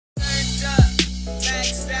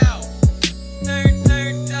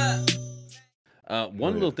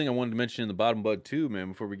One little thing I wanted to mention in the bottom bud too, man,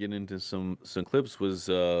 before we get into some clips was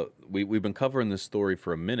we've been covering this story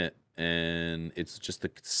for a minute, and it's just the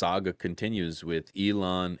saga continues with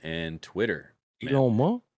Elon and Twitter. Man. Elon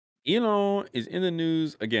Musk? Elon is in the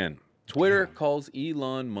news again. Twitter calls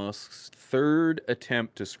Elon Musk's third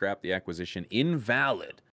attempt to scrap the acquisition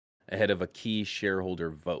invalid ahead of a key shareholder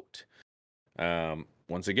vote.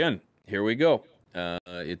 Once again, here we go.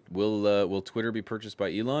 Will Twitter be purchased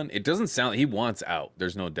by Elon? It doesn't sound he wants out.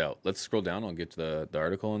 There's no doubt. Let's scroll down. I'll get to the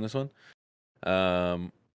article on this one.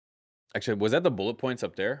 Actually, was that the bullet points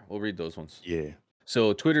up there? We'll read those ones. Yeah.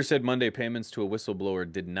 So Twitter said Monday payments to a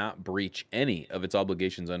whistleblower did not breach any of its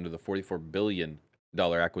obligations under the $44 billion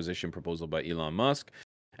acquisition proposal by Elon Musk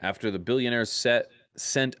after the billionaire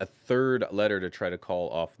sent a third letter to try to call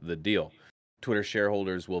off the deal. Twitter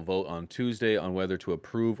shareholders will vote on Tuesday on whether to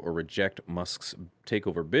approve or reject Musk's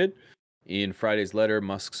takeover bid. In Friday's letter,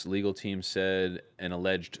 Musk's legal team said an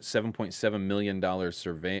alleged $7.7 million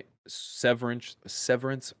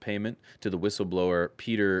severance payment to the whistleblower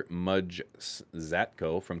Peter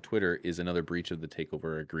Mudge-Zatko from Twitter is another breach of the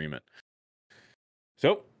takeover agreement.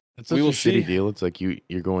 So it's such a shitty deal. It's like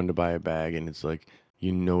you're going to buy a bag, and it's like,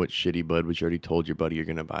 you know it's shitty, bud, but you already told your buddy you're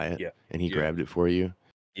gonna buy it, and he grabbed it for you.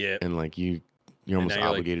 Yeah, and like you're almost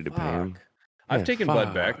obligated to pay him. I've taken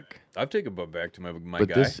Bud back. I've taken Bud back to my but guy.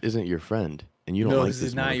 But this isn't your friend, and you don't like this. No, this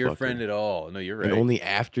is not your friend at all. No, you're right. And only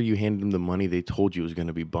after you handed him the money, they told you it was going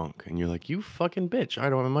to be bunk, and you're like, "You fucking bitch! I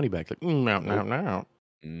don't want my money back." Like, no.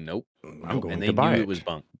 Nope. I'm going and to buy it was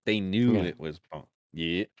bunk. They knew it was bunk.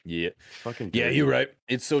 Yeah. Fucking dirty. Yeah, you're right.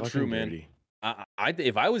 It's so true, dirty. man.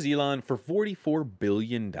 If I was Elon, for $44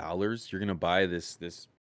 billion, you're gonna buy this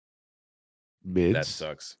Mids? That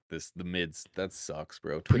sucks. The mids. That sucks,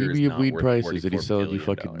 bro. Twitter is not weed worth prices that he sells you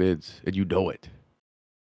fucking mids, and you know it.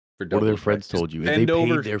 What are their friends told you? And they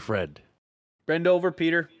paid their friend. Bend over,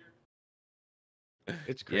 Peter.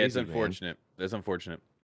 It's crazy. Yeah, it's unfortunate. That's unfortunate.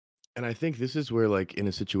 And I think this is where, like, in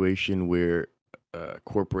a situation where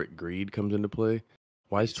corporate greed comes into play,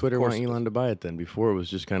 why does Twitter want Elon to buy it then? Before it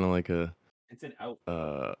was just kind of like a. It's an out.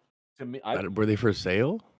 To me, were they for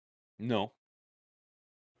sale? No.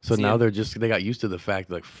 So now they got used to the fact,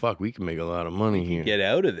 like, fuck, we can make a lot of money here. Get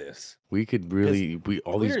out of this. We could really,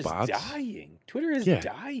 all these bots. Dying. Twitter is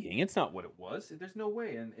dying. It's not what it was. There's no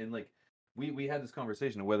way. And like, we had this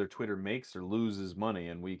conversation of whether Twitter makes or loses money,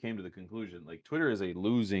 and we came to the conclusion, like, Twitter is a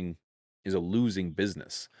losing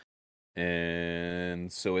business.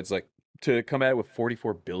 And so it's like, to come at it with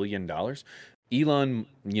 $44 billion. Elon,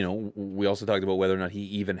 we also talked about whether or not he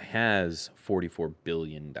even has $44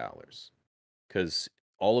 billion. Because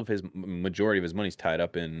all of his majority of his money's tied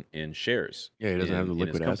up in shares. Yeah, he doesn't have the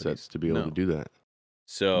liquid assets to be able to do that.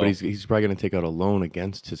 So, but he's probably going to take out a loan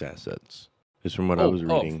against his assets. Just from what I was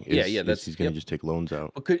reading, he's going to just take loans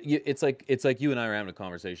out. It's like you and I are having a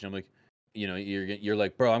conversation. I'm like, you're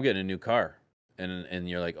like, bro, I'm getting a new car, and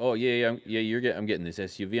you're like, oh I'm getting this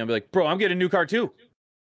SUV. I'm like, bro, I'm getting a new car too.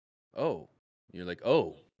 Oh, you're like,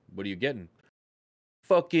 oh, what are you getting?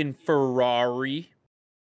 Fucking Ferrari.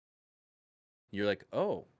 You're like,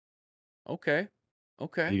 oh, okay. How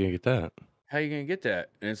you gonna get that? How you gonna get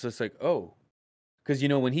that? And it's just like, oh, because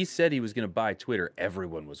when he said he was gonna buy Twitter,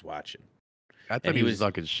 everyone was watching. I thought he was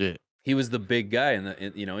talking shit. He was the big guy, and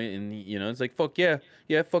it's like, fuck yeah,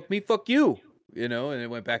 fuck me, fuck you, and it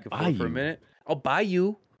went back and forth for a minute. I'll buy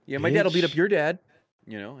you. Yeah, my dad will beat up your dad.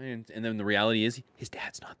 And then the reality is his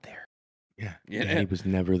dad's not there. Yeah, Daddy was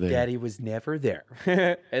never there. Daddy was never there.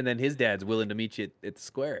 And then his dad's willing to meet you at the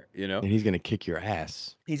square, And he's going to kick your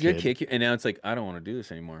ass. He's going to kick you. And now it's like, I don't want to do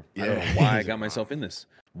this anymore. I don't know why I got myself in this.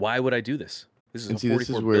 Why would I do this? This is a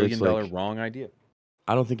 $44 billion wrong idea.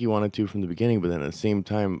 I don't think he wanted to from the beginning, but then at the same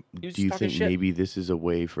time, do you think maybe this is a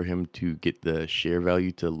way for him to get the share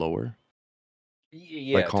value to lower?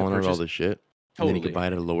 Yeah. By calling out all the shit? Totally. And then he could buy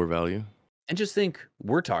it at a lower value? And just think,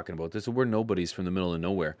 we're talking about this, and we're nobodies from the middle of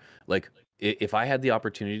nowhere. Like, if I had the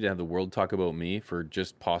opportunity to have the world talk about me for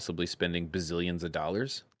just possibly spending bazillions of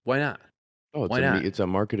dollars, why not? Oh, it's a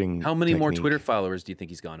marketing. How many technique. more Twitter followers do you think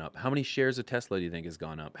he's gone up? How many shares of Tesla do you think has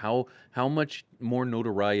gone up? How much more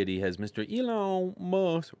notoriety has Mr. Elon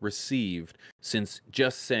Musk received since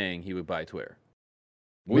just saying he would buy Twitter?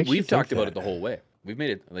 We've talked about it the whole way. We've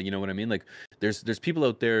made it, like, you know what I mean? Like, there's people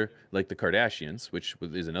out there like the Kardashians, which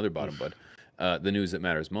is another bottom bud, the news that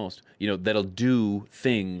matters most, that'll do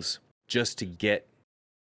things just to get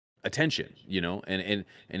attention, and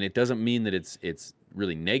it doesn't mean that it's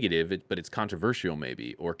really negative, but it's controversial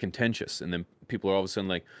maybe, or contentious, and then people are all of a sudden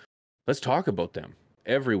like, let's talk about them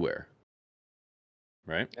everywhere.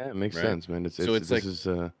 right? Yeah, it makes Right. sense, man. So it's like, It's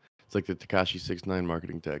like the Takashi 69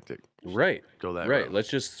 marketing tactic. Just right, go that right. route. Let's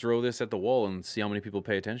just throw this at the wall and see how many people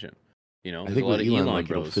pay attention. You know, I there's a think with lot of Elon, Elon like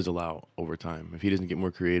it'll bros. fizzle out over time if he doesn't get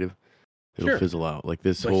more creative. It'll Sure, fizzle out. Like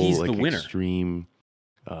this but whole he's the like winner. extreme,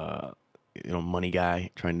 uh, money guy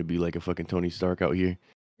trying to be like a fucking Tony Stark out here.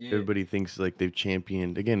 Yeah. Everybody thinks like they've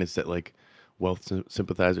championed. Again, it's that like wealth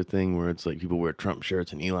sympathizer thing where it's like people wear Trump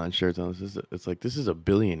shirts and Elon shirts. And it's like this is a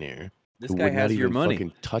billionaire This who guy would not has your even money.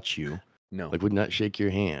 fucking touch you. No, Like would not shake your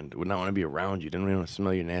hand. Would not want to be around you. Didn't want to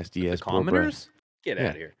smell your nasty the ass poor breath. commoners, get Yeah, out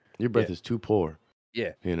of here. your breath Yeah, is too poor.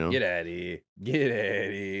 yeah, You know. get out of here. Get out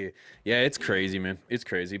of here. Yeah, it's crazy, man. It's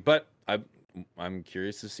crazy, but I'm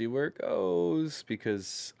curious to see where it goes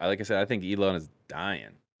because, like I said, I think Elon is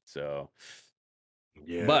dying. So,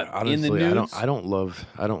 Yeah, but in the honestly, news, I don't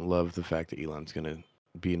love the fact that Elon's gonna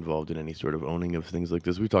be involved in any sort of owning of things like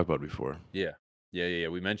this. We talked about it before. yeah.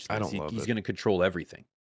 We mentioned I this. don't love He's it. going to control everything.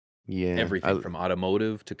 Yeah, Everything from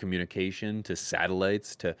automotive to communication to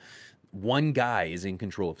satellites to one guy is in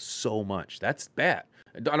control of so much. That's bad.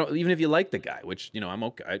 I don't, even if you like the guy, which I'm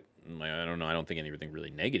okay. I don't know. I don't think anything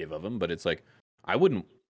really negative of him, but it's like I wouldn't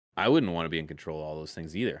want to be in control of all those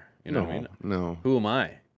things either. You know what I mean? no. Who am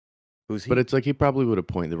I? Who's But he? it's like he probably would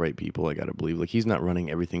appoint the right people. I gotta believe. Like he's not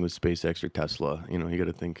running everything with SpaceX or Tesla. You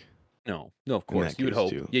gotta think No, of in course. that You would case hope.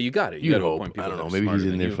 too. Yeah, you got it. You You'd got to hope. appoint I people don't that know. are Maybe he's smarter in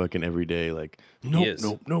than there you. fucking every day. Like He nope, is.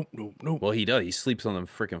 nope. Well, he does. He sleeps on the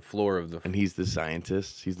freaking floor of the. And he's the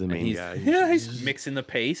scientist. He's the And main he's guy. he's mixing the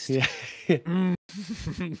paste. Yeah. Mm.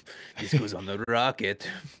 This goes on the rocket.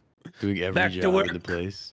 Doing every Back to job work. in the place.